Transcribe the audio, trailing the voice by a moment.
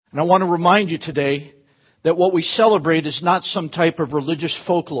And I want to remind you today that what we celebrate is not some type of religious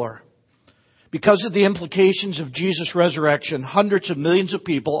folklore. Because of the implications of Jesus' resurrection, hundreds of millions of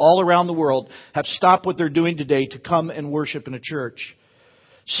people all around the world have stopped what they're doing today to come and worship in a church.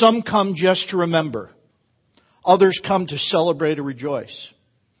 Some come just to remember. Others come to celebrate or rejoice.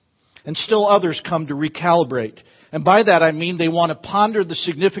 And still others come to recalibrate. And by that I mean they want to ponder the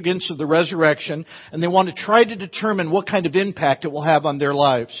significance of the resurrection, and they want to try to determine what kind of impact it will have on their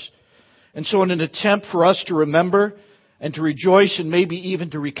lives. And so in an attempt for us to remember and to rejoice and maybe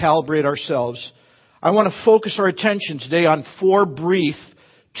even to recalibrate ourselves, I want to focus our attention today on 4 brief,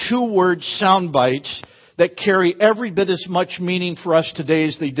 2-word sound bites that carry every bit as much meaning for us today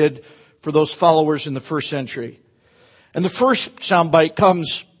as they did for those followers in the first century. And the first sound bite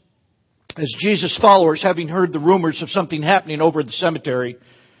comes as Jesus' followers, having heard the rumors of something happening over at the cemetery,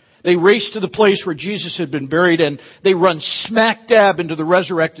 they race to the place where Jesus had been buried, and they run smack dab into the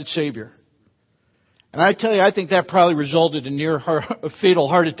resurrected Savior. And I tell you, I think that probably resulted in fatal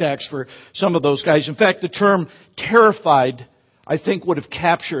heart attacks for some of those guys. In fact, the term terrified, I think, would have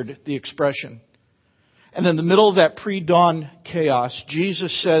captured the expression. And in the middle of that pre-dawn chaos,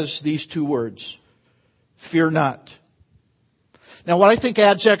 Jesus says these 2 words, "Fear not." Now, what I think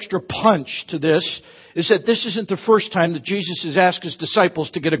adds extra punch to this is that this isn't the first time that Jesus has asked His disciples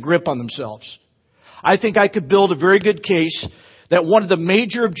to get a grip on themselves. I think I could build a very good case that one of the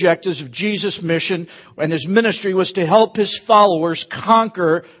major objectives of Jesus' mission and His ministry was to help His followers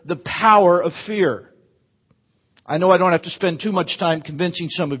conquer the power of fear. I know I don't have to spend too much time convincing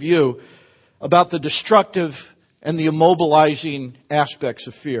some of you about the destructive and the immobilizing aspects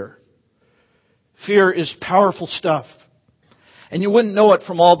of fear. Fear is powerful stuff. And you wouldn't know it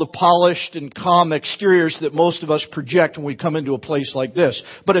from all the polished and calm exteriors that most of us project when we come into a place like this.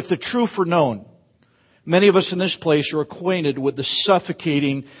 But if the truth were known, many of us in this place are acquainted with the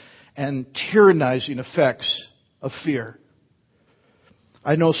suffocating and tyrannizing effects of fear.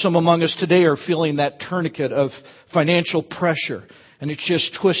 I know some among us today are feeling that tourniquet of financial pressure, and it's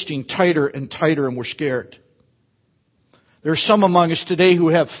just twisting tighter and tighter, and we're scared. There are some among us today who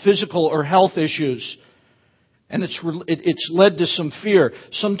have physical or health issues, and it's led to some fear.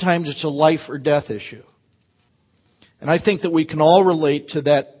 Sometimes it's a life or death issue. And I think that we can all relate to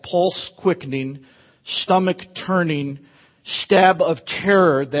that pulse-quickening, stomach-turning stab of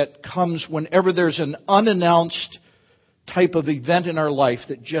terror that comes whenever there's an unannounced type of event in our life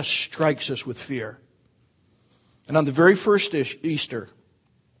that just strikes us with fear. And on the very first Easter,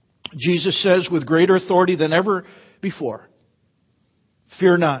 Jesus says with greater authority than ever before,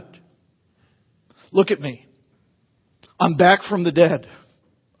 "Fear not. Look at me. I'm back from the dead.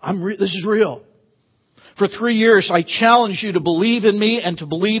 This is real. For 3 years, I challenged you to believe in me and to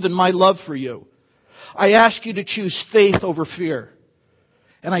believe in my love for you. I asked you to choose faith over fear.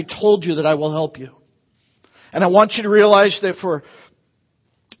 And I told you that I will help you. And I want you to realize that for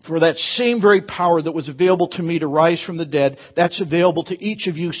that same very power that was available to me to rise from the dead, that's available to each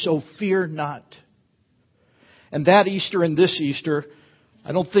of you, so fear not." And that Easter and this Easter,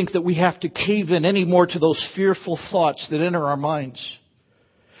 I don't think that we have to cave in anymore to those fearful thoughts that enter our minds.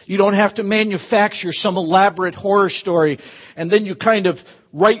 You don't have to manufacture some elaborate horror story and then you kind of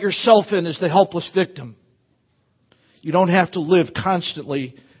write yourself in as the helpless victim. You don't have to live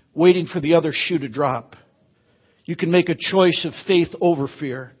constantly waiting for the other shoe to drop. You can make a choice of faith over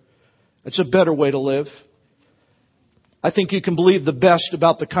fear. It's a better way to live. I think you can believe the best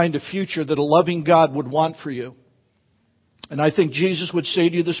about the kind of future that a loving God would want for you. And I think Jesus would say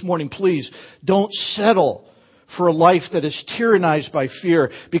to you this morning, please, don't settle for a life that is tyrannized by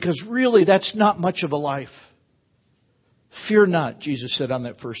fear, because really that's not much of a life. Fear not, Jesus said on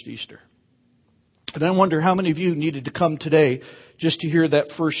that first Easter. And I wonder how many of you needed to come today just to hear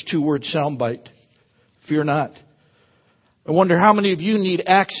that first 2-word soundbite. Fear not. I wonder how many of you need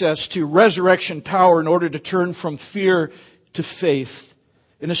access to resurrection power in order to turn from fear to faith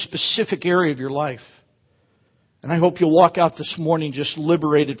in a specific area of your life. And I hope you'll walk out this morning just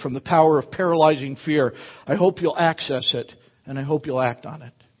liberated from the power of paralyzing fear. I hope you'll access it, and I hope you'll act on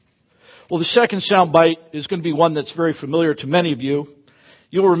it. Well, the second soundbite is going to be one that's very familiar to many of you.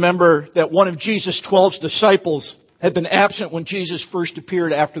 You'll remember that one of Jesus' 12 disciples had been absent when Jesus first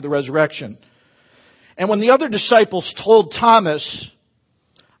appeared after the resurrection. And when the other disciples told Thomas,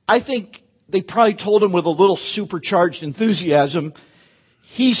 I think they probably told him with a little supercharged enthusiasm.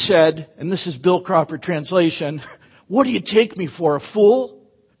 He said, and this is Bill Crawford translation, "What do you take me for, a fool?"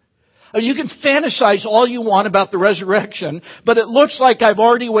 I mean, you can fantasize all you want about the resurrection, but it looks like I've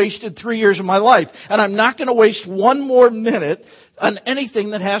already wasted 3 years of my life. And I'm not going to waste one more minute on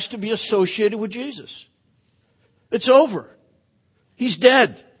anything that has to be associated with Jesus. It's over. He's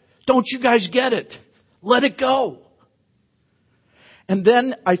dead. Don't you guys get it? Let it go. And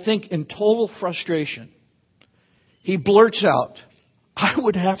then I think in total frustration, he blurts out, I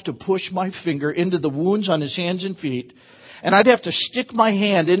would have to push my finger into the wounds on his hands and feet, and I'd have to stick my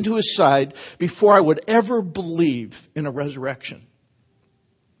hand into his side before I would ever believe in a resurrection.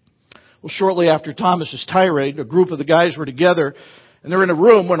 Well, shortly after Thomas's tirade, a group of the guys were together, and they're in a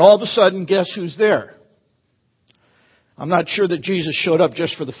room when all of a sudden, guess who's there? I'm not sure that Jesus showed up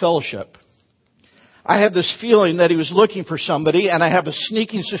just for the fellowship. I have this feeling that he was looking for somebody, and I have a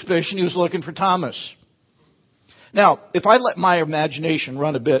sneaking suspicion he was looking for Thomas. Now, if I let my imagination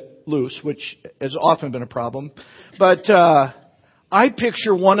run a bit loose, which has often been a problem, but I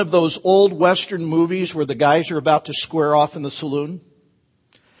picture one of those old Western movies where the guys are about to square off in the saloon.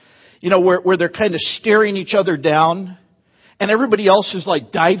 You know, where they're kind of staring each other down, and everybody else is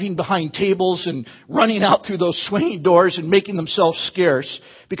like diving behind tables and running out through those swinging doors and making themselves scarce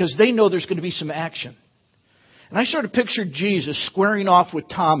because they know there's going to be some action. And I sort of pictured Jesus squaring off with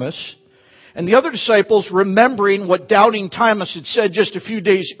Thomas, and the other disciples remembering what doubting Thomas had said just a few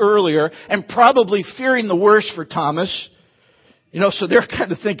days earlier and probably fearing the worst for Thomas. You know, so they're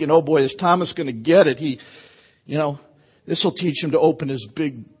kind of thinking, oh boy, is Thomas going to get it? This will teach him to open his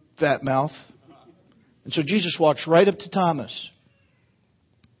big fat mouth. And so Jesus walks right up to Thomas.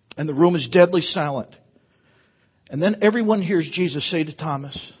 And the room is deadly silent. And then everyone hears Jesus say to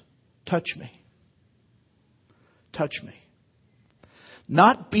Thomas, touch me. Touch me.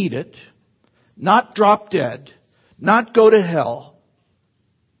 Not beat it. Not drop dead, not go to hell,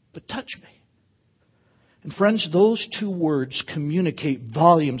 but touch me. And friends, those two words communicate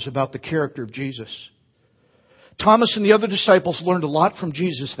volumes about the character of Jesus. Thomas and the other disciples learned a lot from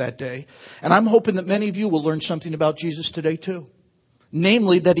Jesus that day, and I'm hoping that many of you will learn something about Jesus today too.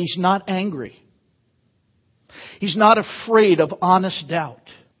 Namely, that he's not angry. He's not afraid of honest doubt.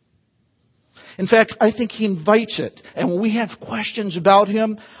 In fact, I think he invites it. And when we have questions about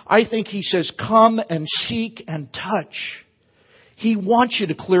him, I think he says, come and seek and touch. He wants you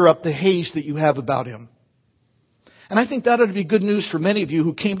to clear up the haze that you have about him. And I think that ought to be good news for many of you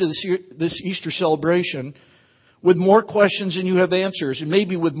who came to this Easter celebration with more questions than you have answers, and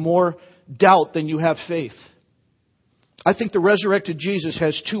maybe with more doubt than you have faith. I think the resurrected Jesus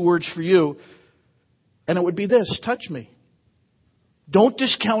has two words for you, and it would be this: touch me. Don't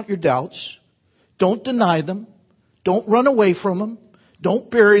discount your doubts. Don't deny them. Don't run away from them. Don't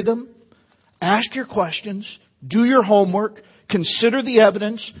bury them. Ask your questions. Do your homework. Consider the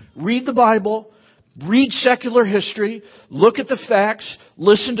evidence. Read the Bible. Read secular history. Look at the facts.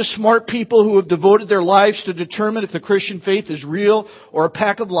 Listen to smart people who have devoted their lives to determine if the Christian faith is real or a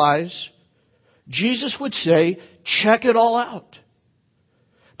pack of lies. Jesus would say, check it all out.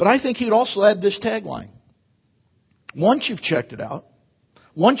 But I think he'd also add this tagline. Once you've checked it out,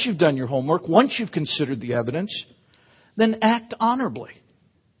 once you've done your homework, once you've considered the evidence, then act honorably.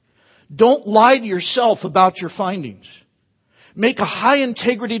 Don't lie to yourself about your findings. Make a high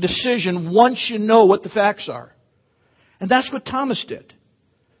integrity decision once you know what the facts are. And that's what Thomas did.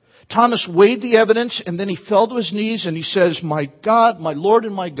 Thomas weighed the evidence and then he fell to his knees and he says, my God, my Lord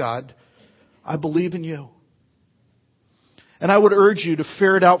and my God, I believe in you. And I would urge you to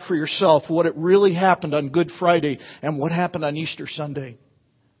ferret out for yourself what it really happened on Good Friday and what happened on Easter Sunday.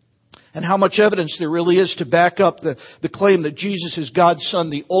 And how much evidence there really is to back up the claim that Jesus is God's Son,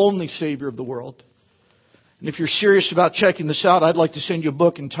 the only Savior of the world. And if you're serious about checking this out, I'd like to send you a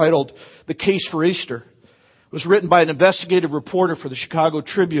book entitled The Case for Easter. It was written by an investigative reporter for the Chicago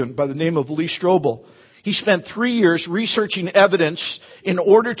Tribune by the name of Lee Strobel. He spent 3 years researching evidence in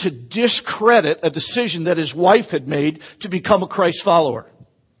order to discredit a decision that his wife had made to become a Christ follower.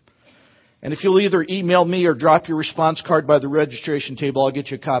 And if you'll either email me or drop your response card by the registration table, I'll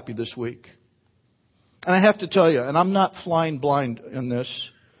get you a copy this week. And I have to tell you, and I'm not flying blind in this,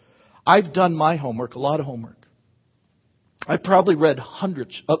 I've done my homework, a lot of homework. I've probably read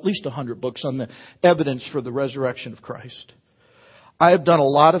hundreds, at least 100 books on the evidence for the resurrection of Christ. I have done a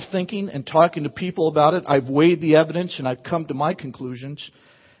lot of thinking and talking to people about it. I've weighed the evidence and I've come to my conclusions.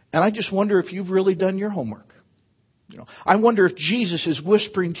 And I just wonder if you've really done your homework. I wonder if Jesus is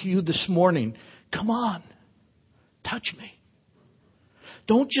whispering to you this morning, come on, touch me.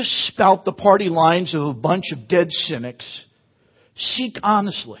 Don't just spout the party lines of a bunch of dead cynics. Seek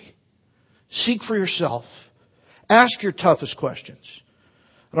honestly. Seek for yourself. Ask your toughest questions.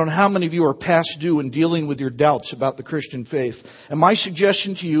 I don't know how many of you are past due in dealing with your doubts about the Christian faith. And my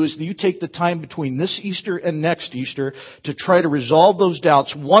suggestion to you is that you take the time between this Easter and next Easter to try to resolve those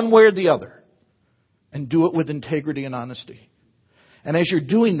doubts one way or the other. And do it with integrity and honesty. And as you're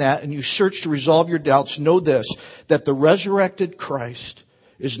doing that and you search to resolve your doubts, know this, that the resurrected Christ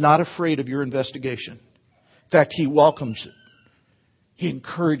is not afraid of your investigation. In fact, He welcomes it. He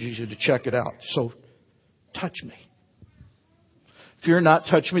encourages you to check it out. So, touch me. Fear not,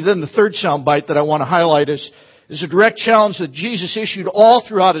 touch me. Then the third soundbite that I want to highlight is a direct challenge that Jesus issued all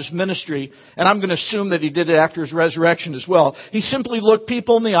throughout His ministry, and I'm going to assume that He did it after His resurrection as well. He simply looked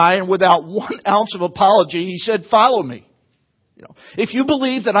people in the eye, and without 1 ounce of apology, He said, follow me. If you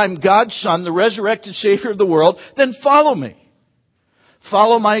believe that I'm God's Son, the resurrected Savior of the world, then follow me.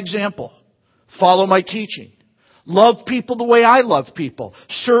 Follow my example. Follow my teaching. Love people the way I love people.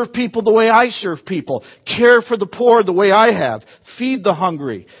 Serve people the way I serve people. Care for the poor the way I have. Feed the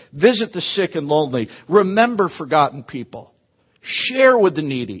hungry. Visit the sick and lonely. Remember forgotten people. Share with the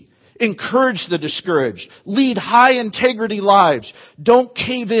needy. Encourage the discouraged. Lead high integrity lives. Don't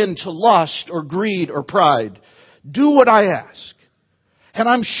cave in to lust or greed or pride. Do what I ask. And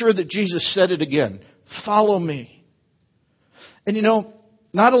I'm sure that Jesus said it again. Follow me. And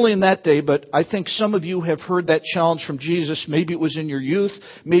not only in that day, but I think some of you have heard that challenge from Jesus. Maybe it was in your youth.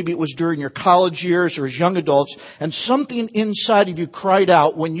 Maybe it was during your college years or as young adults. And something inside of you cried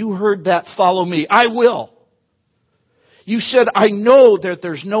out when you heard that, follow me. I will. You said, I know that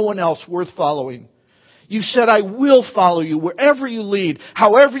there's no one else worth following. You said, I will follow you wherever you lead,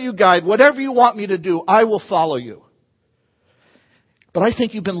 however you guide, whatever you want me to do, I will follow you. But I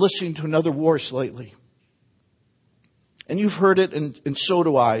think you've been listening to another voice lately. And you've heard it, and so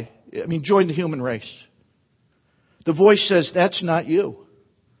do I. Join the human race. The voice says, that's not you.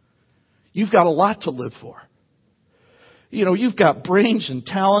 You've got a lot to live for. You've got brains and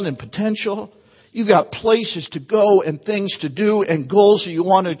talent and potential. You've got places to go and things to do and goals that you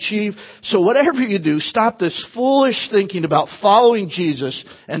want to achieve. So whatever you do, stop this foolish thinking about following Jesus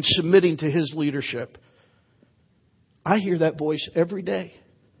and submitting to His leadership. I hear that voice every day.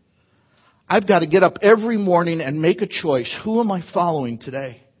 I've got to get up every morning and make a choice. Who am I following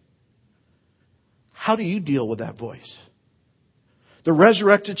today? How do you deal with that voice? The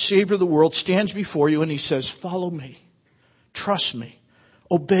resurrected Savior of the world stands before you and He says, follow me, trust me,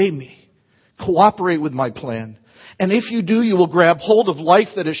 obey me, cooperate with my plan. And if you do, you will grab hold of life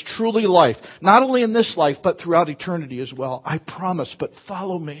that is truly life. Not only in this life, but throughout eternity as well. I promise, but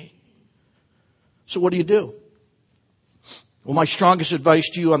follow me. So what do? Well, my strongest advice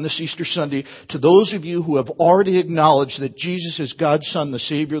to you on this Easter Sunday, to those of you who have already acknowledged that Jesus is God's Son, the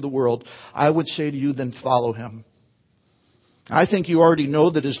Savior of the world, I would say to you, then follow Him. I think you already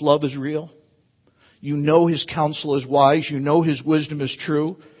know that His love is real. You know His counsel is wise. You know His wisdom is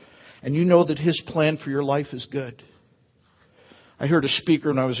true. And you know that His plan for your life is good. I heard a speaker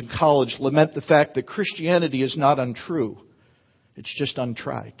when I was in college lament the fact that Christianity is not untrue. It's just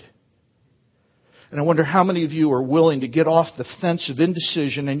untried. And I wonder how many of you are willing to get off the fence of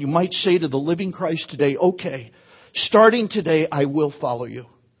indecision, and you might say to the living Christ today, okay, starting today, I will follow you.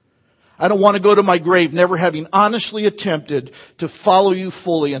 I don't want to go to my grave never having honestly attempted to follow you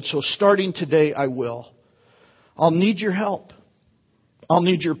fully, and so starting today, I will. I'll need your help. I'll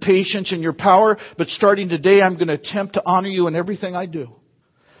need your patience and your power, but starting today, I'm going to attempt to honor you in everything I do.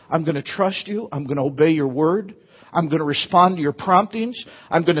 I'm going to trust you. I'm going to obey your word. I'm going to respond to your promptings.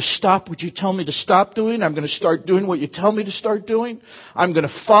 I'm going to stop what you tell me to stop doing. I'm going to start doing what you tell me to start doing. I'm going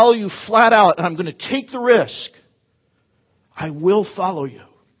to follow you flat out, and I'm going to take the risk. I will follow you.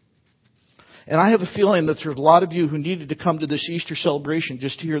 And I have a feeling that there's a lot of you who needed to come to this Easter celebration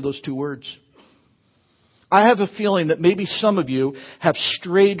just to hear those two words. I have a feeling that maybe some of you have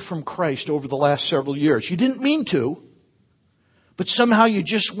strayed from Christ over the last several years. You didn't mean to, but somehow you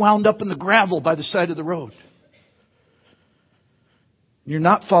just wound up in the gravel by the side of the road. You're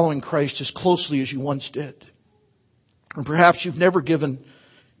not following Christ as closely as you once did. Or perhaps you've never given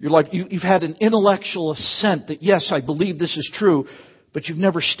your life. You've had an intellectual assent that, yes, I believe this is true, but you've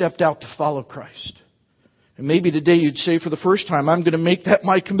never stepped out to follow Christ. And maybe today you'd say for the first time, I'm going to make that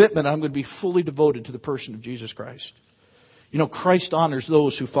my commitment. I'm going to be fully devoted to the person of Jesus Christ. Christ honors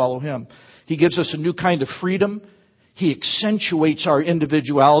those who follow Him. He gives us a new kind of freedom. He accentuates our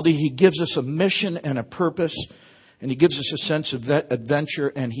individuality. He gives us a mission and a purpose. And He gives us a sense of adventure,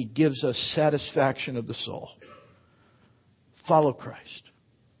 and He gives us satisfaction of the soul. Follow Christ.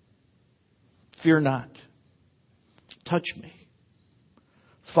 Fear not. Touch me.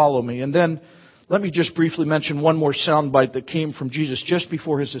 Follow me. And then let me just briefly mention one more soundbite that came from Jesus just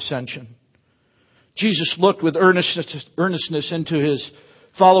before His ascension. Jesus looked with earnestness into His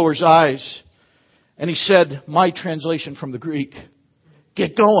followers' eyes, and He said, my translation from the Greek,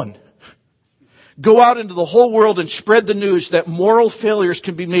 get going. Go out into the whole world and spread the news that moral failures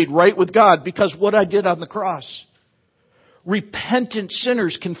can be made right with God because what I did on the cross. Repentant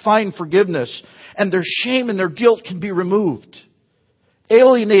sinners can find forgiveness, and their shame and their guilt can be removed.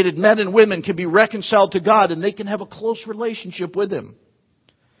 Alienated men and women can be reconciled to God and they can have a close relationship with Him.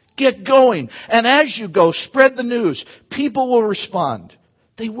 Get going. And as you go, spread the news. People will respond.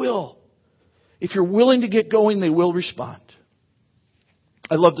 They will. If you're willing to get going, they will respond.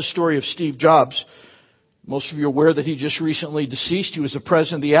 I love the story of Steve Jobs. Most of you are aware that he just recently deceased. He was the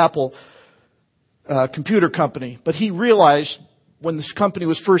president of the Apple computer company. But he realized when this company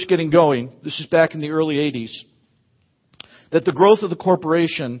was first getting going, this is back in the early 80s, that the growth of the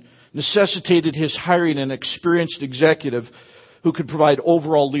corporation necessitated his hiring an experienced executive who could provide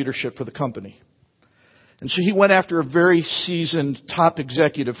overall leadership for the company. And so he went after a very seasoned top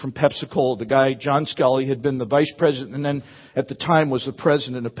executive from Pepsi-Cola. The guy, John Scully, had been the vice president and then at the time was the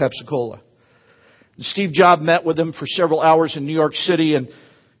president of Pepsi-Cola. And Steve Jobs met with him for several hours in New York City, and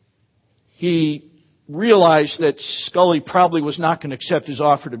he realized that Scully probably was not going to accept his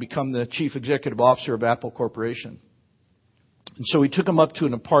offer to become the chief executive officer of Apple Corporation. And so he took him up to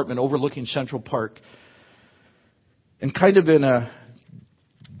an apartment overlooking Central Park. And kind of in a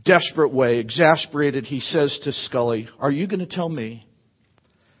desperate way, exasperated, he says to Scully, "Are you going to tell me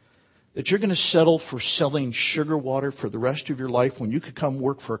that you're going to settle for selling sugar water for the rest of your life when you could come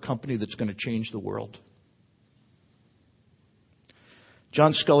work for a company that's going to change the world?"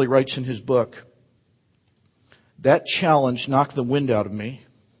 John Scully writes in his book, "That challenge knocked the wind out of me,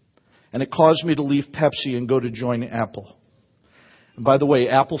 and it caused me to leave Pepsi and go to join Apple." And by the way,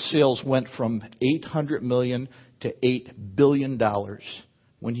 Apple sales went from $800 million to $8 billion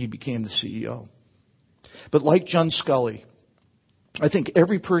when he became the CEO. But like John Scully, I think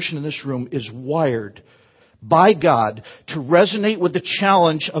every person in this room is wired by God to resonate with the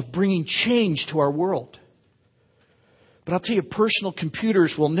challenge of bringing change to our world. But I'll tell you, personal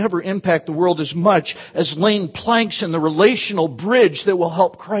computers will never impact the world as much as laying planks in the relational bridge that will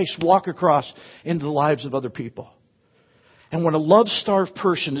help Christ walk across into the lives of other people. And when a love-starved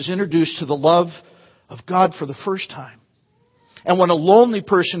person is introduced to the love of God for the first time, and when a lonely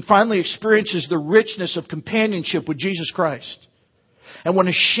person finally experiences the richness of companionship with Jesus Christ, and when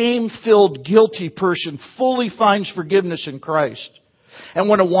a shame-filled, guilty person fully finds forgiveness in Christ, and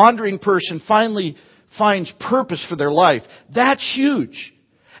when a wandering person finally finds purpose for their life, that's huge.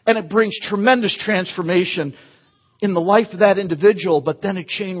 And it brings tremendous transformation in the life of that individual, but then a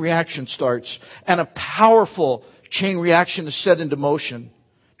chain reaction starts, and a powerful chain reaction is set into motion.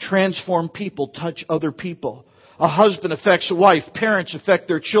 Transformed people touch other people. A husband affects a wife. Parents affect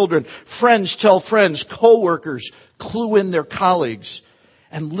their children. Friends tell friends. Co-workers clue in their colleagues.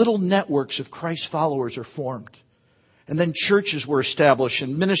 And little networks of Christ followers are formed. And then churches were established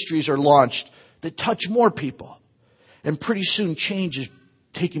and ministries are launched that touch more people. And pretty soon change is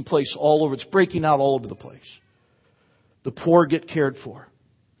taking place all over. It's breaking out all over the place. The poor get cared for.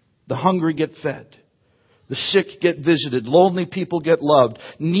 The hungry get fed. The sick get visited. Lonely people get loved.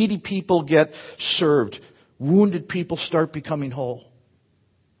 Needy people get served. Wounded people start becoming whole.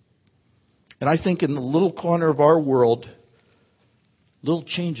 And I think in the little corner of our world, little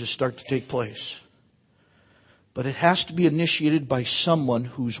changes start to take place. But it has to be initiated by someone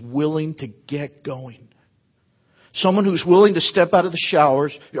who's willing to get going. Someone who's willing to step out of the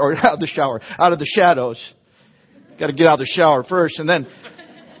showers, or out of the shadows. Got to get out of the shower first, and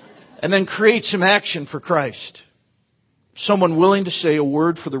then create some action for Christ. Someone willing to say a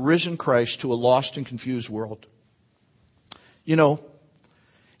word for the risen Christ to a lost and confused world. You know,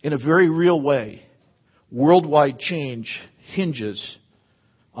 in a very real way, worldwide change hinges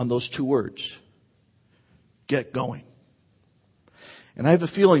on those two words. Get going. And I have a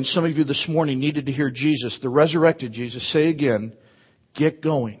feeling some of you this morning needed to hear Jesus, the resurrected Jesus, say again, get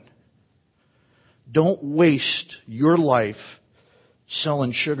going. Don't waste your life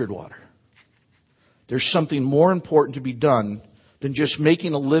selling sugared water. There's something more important to be done than just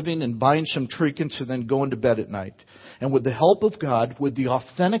making a living and buying some trinkets and then going to bed at night. And with the help of God, with the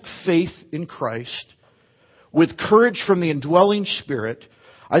authentic faith in Christ, with courage from the indwelling Spirit,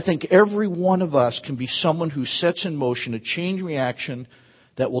 I think every one of us can be someone who sets in motion a chain reaction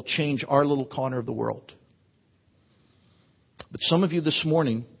that will change our little corner of the world. But some of you this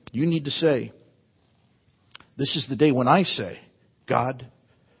morning, you need to say, this is the day when I say, God,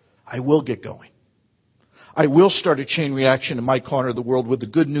 I will get going. I will start a chain reaction in my corner of the world with the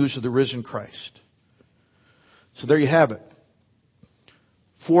good news of the risen Christ. So there you have it.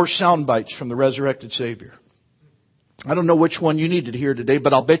 4 sound bites from the resurrected Savior. I don't know which one you needed to hear today,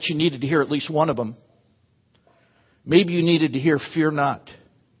 but I'll bet you needed to hear at least one of them. Maybe you needed to hear, fear not.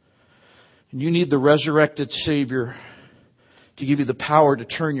 And you need the resurrected Savior to give you the power to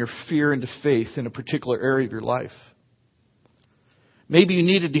turn your fear into faith in a particular area of your life. Maybe you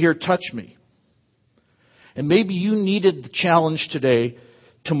needed to hear, touch me. And maybe you needed the challenge today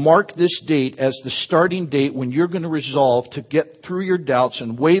to mark this date as the starting date when you're going to resolve to get through your doubts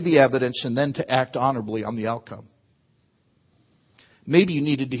and weigh the evidence and then to act honorably on the outcome. Maybe you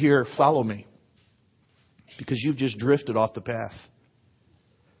needed to hear, follow me, because you've just drifted off the path.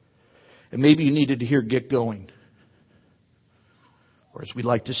 And maybe you needed to hear, get going. Or as we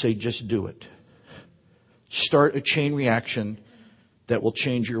like to say, just do it. Start a chain reaction that will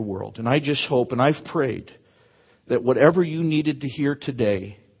change your world. And I just hope, and I've prayed, that whatever you needed to hear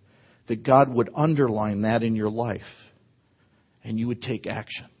today, that God would underline that in your life and you would take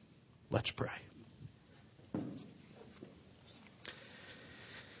action. Let's pray.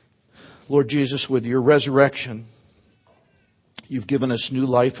 Lord Jesus, with your resurrection, you've given us new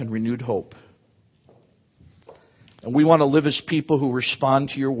life and renewed hope. And we want to live as people who respond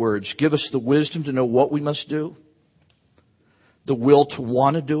to your words. Give us the wisdom to know what we must do, the will to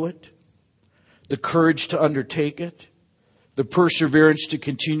want to do it, the courage to undertake it, the perseverance to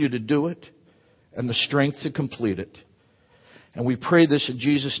continue to do it, and the strength to complete it. And we pray this in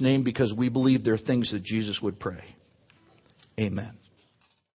Jesus' name because we believe there are things that Jesus would pray. Amen.